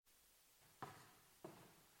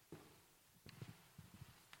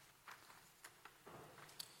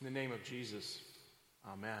In the name of Jesus,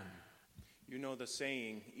 amen. You know the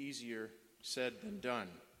saying, easier said than done.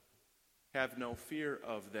 Have no fear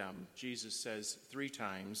of them. Jesus says 3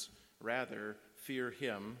 times, rather fear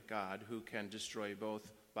him, God, who can destroy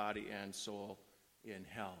both body and soul in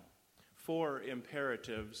hell. 4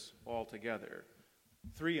 imperatives altogether.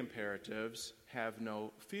 3 imperatives, have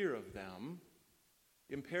no fear of them.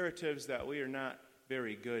 Imperatives that we are not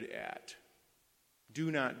very good at. Do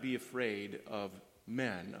not be afraid of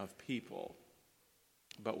men, of people.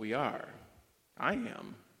 But we are. I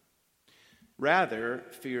am. Rather,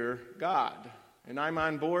 fear God. And I'm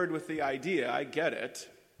on board with the idea, I get it.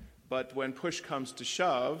 But when push comes to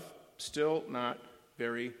shove, still not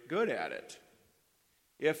very good at it.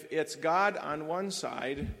 If it's God on one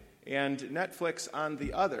side and Netflix on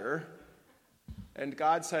the other, and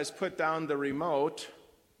God says, put down the remote,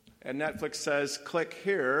 and Netflix says, click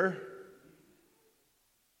here,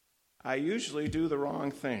 I usually do the wrong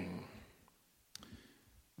thing.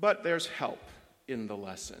 But there's help in the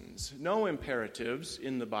lessons. No imperatives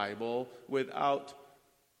in the Bible without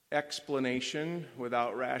explanation,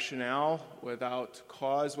 without rationale, without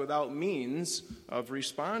cause, without means of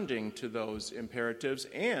responding to those imperatives,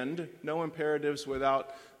 and no imperatives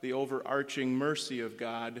without the overarching mercy of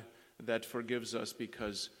God that forgives us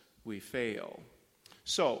because we fail.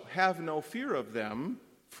 So, have no fear of them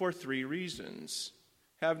for 3 reasons.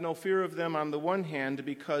 Have no fear of them on the one hand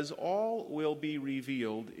because all will be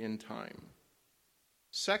revealed in time.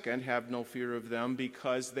 Second, have no fear of them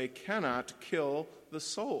because they cannot kill the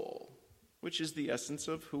soul, which is the essence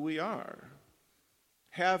of who we are.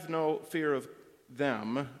 Have no fear of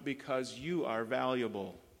them because you are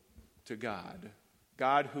valuable to God.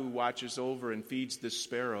 God who watches over and feeds the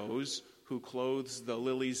sparrows, who clothes the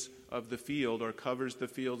lilies of the field or covers the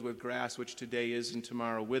field with grass, which today is and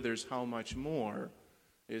tomorrow withers, how much more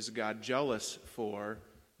is God jealous for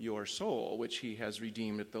your soul, which he has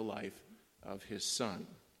redeemed at the life of his Son.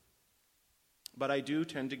 But I do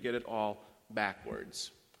tend to get it all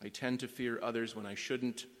backwards. I tend to fear others when I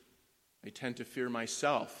shouldn't. I tend to fear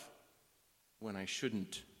myself when I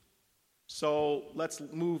shouldn't. So let's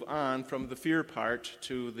move on from the fear part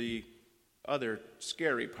to the other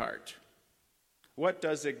scary part. What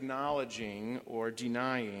does acknowledging or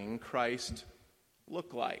denying Christ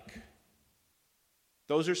look like?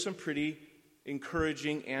 Those are some pretty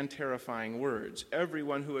encouraging and terrifying words.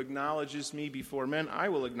 Everyone who acknowledges me before men, I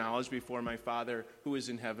will acknowledge before my Father who is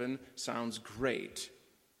in heaven. Sounds great.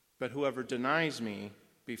 But whoever denies me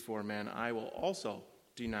before men, I will also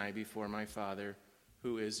deny before my Father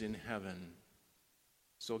who is in heaven.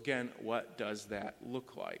 So again, what does that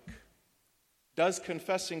look like? Does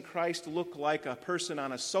confessing Christ look like a person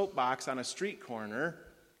on a soapbox on a street corner?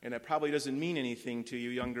 And it probably doesn't mean anything to you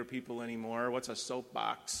younger people anymore. What's a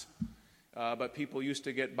soapbox? But people used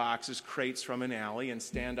to get boxes, crates from an alley and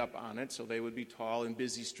stand up on it so they would be tall in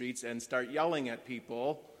busy streets and start yelling at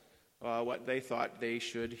people what they thought they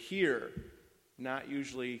should hear. Not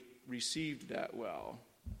usually received that well.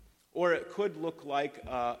 Or it could look like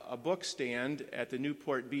a book stand at the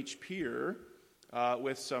Newport Beach Pier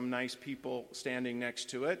with some nice people standing next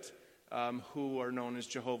to it who are known as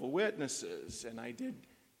Jehovah's Witnesses. And I did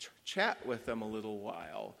chat with them a little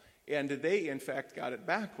while. And they, in fact, got it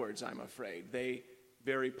backwards, I'm afraid. They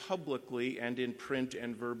very publicly and in print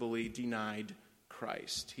and verbally denied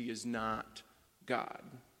Christ. He is not God.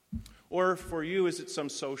 Or for you, is it some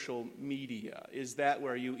social media? Is that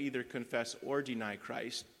where you either confess or deny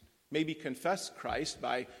Christ? Maybe confess Christ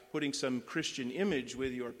by putting some Christian image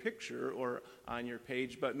with your picture or on your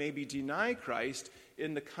page, but maybe deny Christ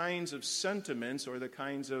in the kinds of sentiments or the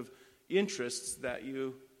kinds of interests that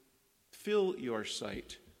you fill your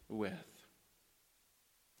sight with.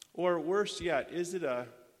 Or worse yet, is it a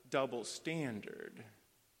double standard?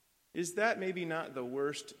 Is that maybe not the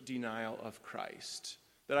worst denial of Christ?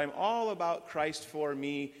 That I'm all about Christ for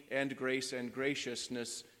me and grace and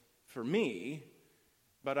graciousness for me,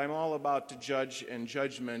 but I'm all about to judge and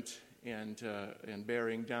judgment and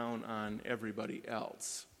bearing down on everybody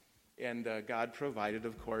else. And God provided,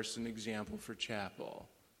 of course, an example for chapel.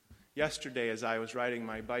 Yesterday, as I was riding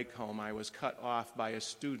my bike home, I was cut off by a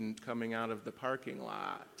student coming out of the parking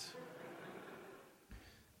lot.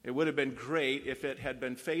 It would have been great if it had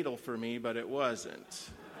been fatal for me, but it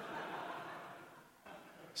wasn't.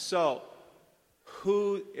 So,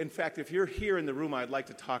 in fact, if you're here in the room, I'd like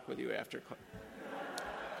to talk with you after.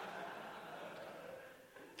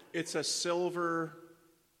 It's a silver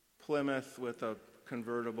Plymouth with a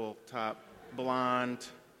convertible top, blonde.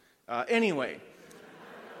 Anyway.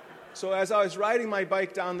 So as I was riding my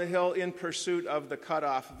bike down the hill in pursuit of the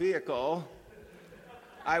cut-off vehicle,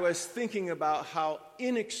 I was thinking about how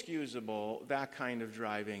inexcusable that kind of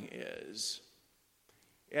driving is.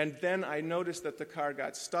 And then I noticed that the car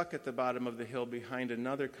got stuck at the bottom of the hill behind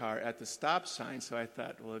another car at the stop sign, so I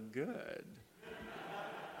thought, well, good.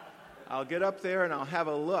 I'll get up there and I'll have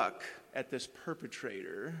a look at this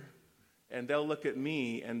perpetrator, and they'll look at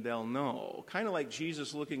me and they'll know. Kind of like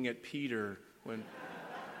Jesus looking at Peter when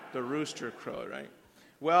the rooster crowed, right?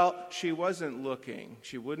 Well, she wasn't looking.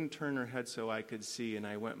 She wouldn't turn her head so I could see, and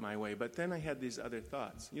I went my way. But then I had these other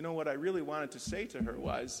thoughts. You know, what I really wanted to say to her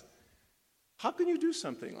was, how can you do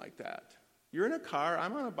something like that? You're in a car,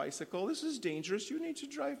 I'm on a bicycle, this is dangerous, you need to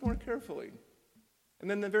drive more carefully.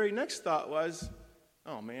 And then the very next thought was,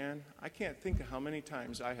 oh man, I can't think of how many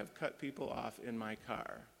times I have cut people off in my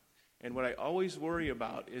car. And what I always worry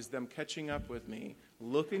about is them catching up with me,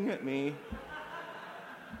 looking at me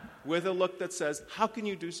with a look that says, how can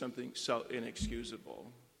you do something so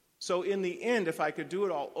inexcusable? So in the end, if I could do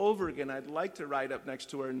it all over again, I'd like to ride up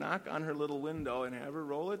next to her, knock on her little window, and have her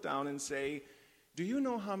roll it down and say, do you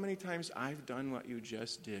know how many times I've done what you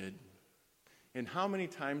just did? And how many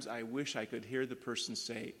times I wish I could hear the person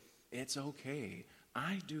say, it's okay,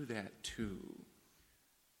 I do that too.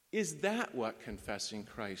 Is that what confessing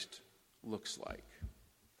Christ looks like?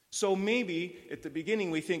 So maybe at the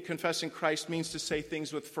beginning we think confessing Christ means to say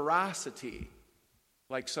things with ferocity,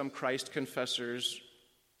 like some Christ confessors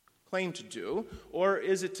claim to do, or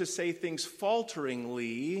is it to say things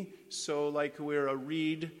falteringly, so like we're a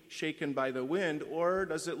reed shaken by the wind, or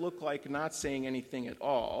does it look like not saying anything at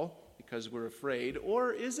all because we're afraid,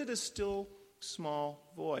 or is it a still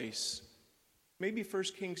small voice? Maybe 1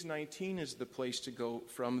 Kings 19 is the place to go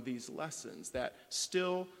from these lessons, that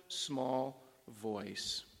still small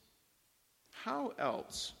voice. How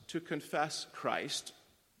else to confess Christ,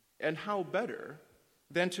 and how better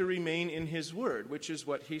than to remain in his word, which is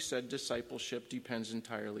what he said discipleship depends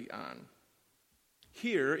entirely on.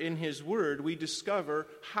 Here in his word, we discover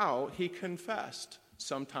how he confessed,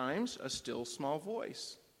 sometimes a still small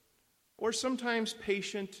voice, or sometimes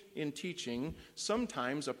patient in teaching,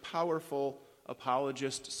 sometimes a powerful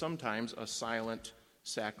apologist, sometimes a silent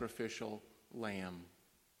sacrificial lamb.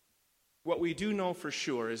 What we do know for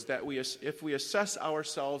sure is that if we assess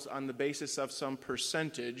ourselves on the basis of some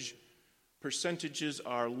percentages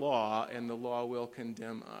are law, and the law will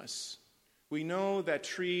condemn us. We know that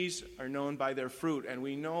trees are known by their fruit, and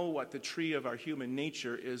we know what the tree of our human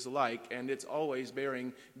nature is like, and it's always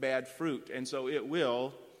bearing bad fruit. And so it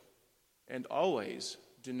will and always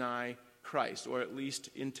deny Christ, or at least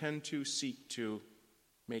intend to seek to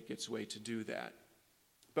make its way to do that.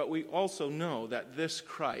 But we also know that this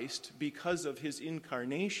Christ, because of his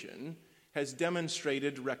incarnation, has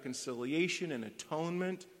demonstrated reconciliation and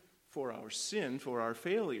atonement for our sin, for our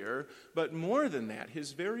failure. But more than that,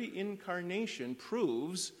 his very incarnation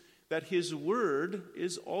proves that his word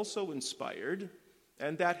is also inspired,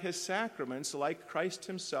 and that his sacraments, like Christ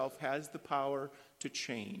himself, has the power to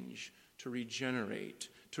change, to regenerate,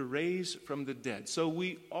 to raise from the dead. So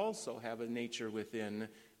we also have a nature within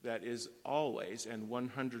that is always and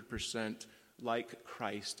 100% like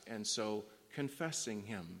Christ, and so confessing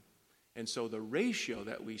him. And so the ratio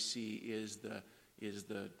that we see is the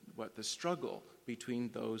struggle between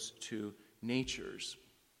those two natures.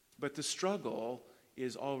 But the struggle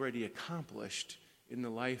is already accomplished in the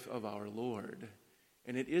life of our Lord.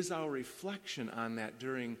 And it is our reflection on that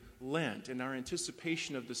during Lent and our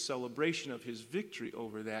anticipation of the celebration of his victory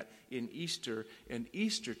over that in Easter and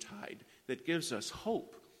Eastertide that gives us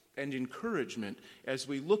hope and encouragement as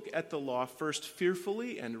we look at the law first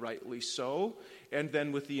fearfully and rightly so, and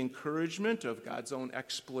then with the encouragement of God's own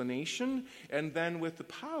explanation, and then with the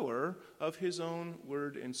power of his own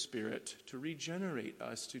word and spirit to regenerate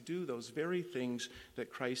us to do those very things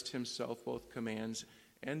that Christ himself both commands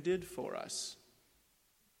and did for us.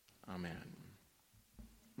 Amen.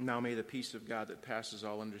 Now may the peace of God that passes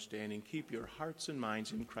all understanding keep your hearts and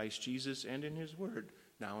minds in Christ Jesus and in his word,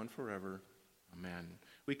 now and forever. Amen.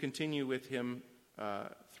 We continue with hymn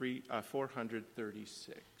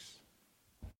 436.